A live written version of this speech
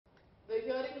The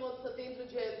hearing on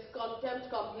Satyendar Jain's contempt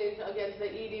complaint against the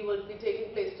ED will be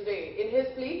taking place today. In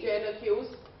his plea, Jain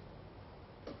accused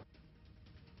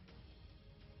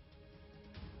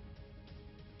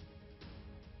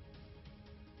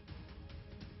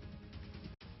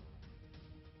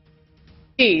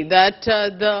that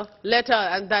the letter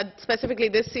and that specifically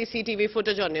this CCTV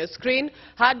footage on your screen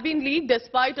had been leaked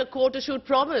despite a court-issued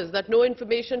promise that no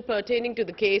information pertaining to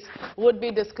the case would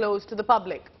be disclosed to the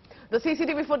public. The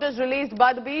CCTV footage released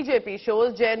by the BJP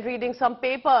shows Jain reading some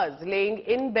papers, laying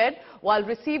in bed while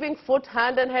receiving foot,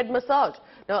 hand and head massage.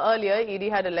 Now earlier, ED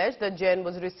had alleged that Jain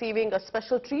was receiving a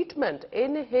special treatment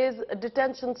in his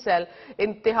detention cell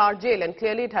in Tihar jail, and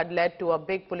clearly it had led to a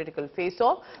big political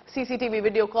face-off. CCTV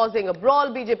video causing a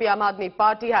brawl. BJP Aam Aadmi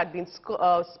Party had been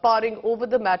sparring over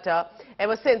the matter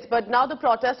ever since. But now the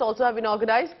protests also have been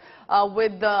organized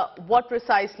with what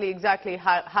precisely exactly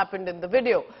happened in the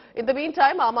video. In the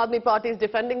meantime, Aam Aadmi Party is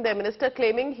defending their minister,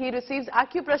 claiming he receives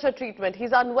acupressure treatment.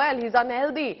 He's unwell, he's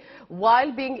unhealthy, while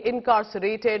being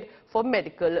incarcerated for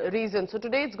medical reasons. So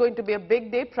today it's going to be a big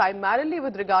day, primarily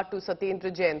with regard to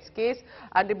Satyendar Jain's case.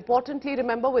 And importantly,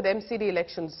 remember, with MCD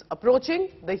elections approaching,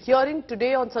 the hearing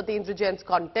today on Satyendar Jain's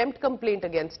contempt complaint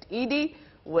against ED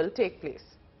will take place.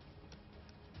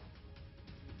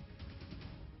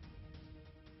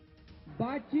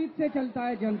 बातचीत से चलता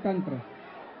है जनतंत्र,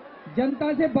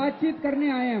 जनता से बातचीत करने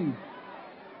आए हम।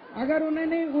 अगर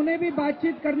उन्हें भी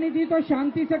बातचीत करनी थी तो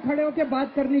शांति से खड़े होकर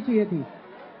बात करनी चाहिए थी।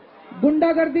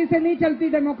 गुंडागर्दी से नहीं चलती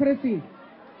डेमोक्रेसी।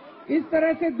 इस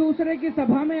तरह से दूसरे की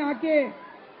सभा में आके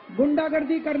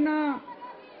गुंडागर्दी करना,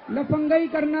 लफंगाई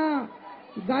करना,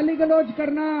 गाली गलौज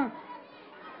करना,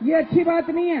 ये अच्छी बात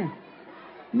नहीं है।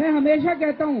 मैं हमेशा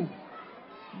कहता हूं,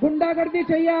 गुंडागर्दी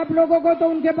चाहिए आप लोगों को तो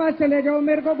उनके पास चले जाओ,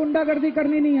 मेरे को गुंडागर्दी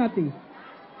करनी नहीं आती।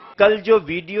 कल जो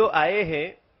वीडियो आए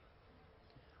हैं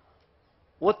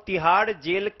वो तिहाड़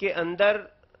जेल के अंदर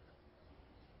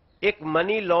एक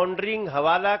मनी लॉन्ड्रिंग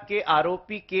हवाला के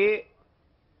आरोपी के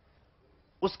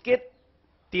उसके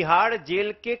तिहाड़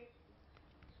जेल के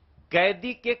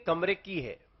कैदी के कमरे की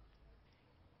है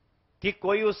कि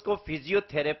कोई उसको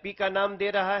फिजियोथेरेपी का नाम दे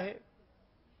रहा है,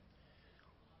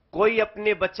 कोई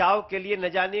अपने बचाव के लिए न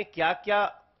जाने क्या क्या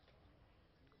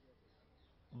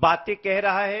बातें कह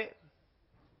रहा है।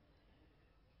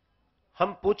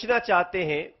 हम पूछना चाहते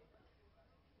हैं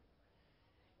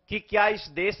कि क्या इस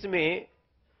देश में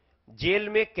जेल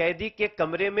में कैदी के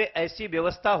कमरे में ऐसी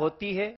व्यवस्था होती है?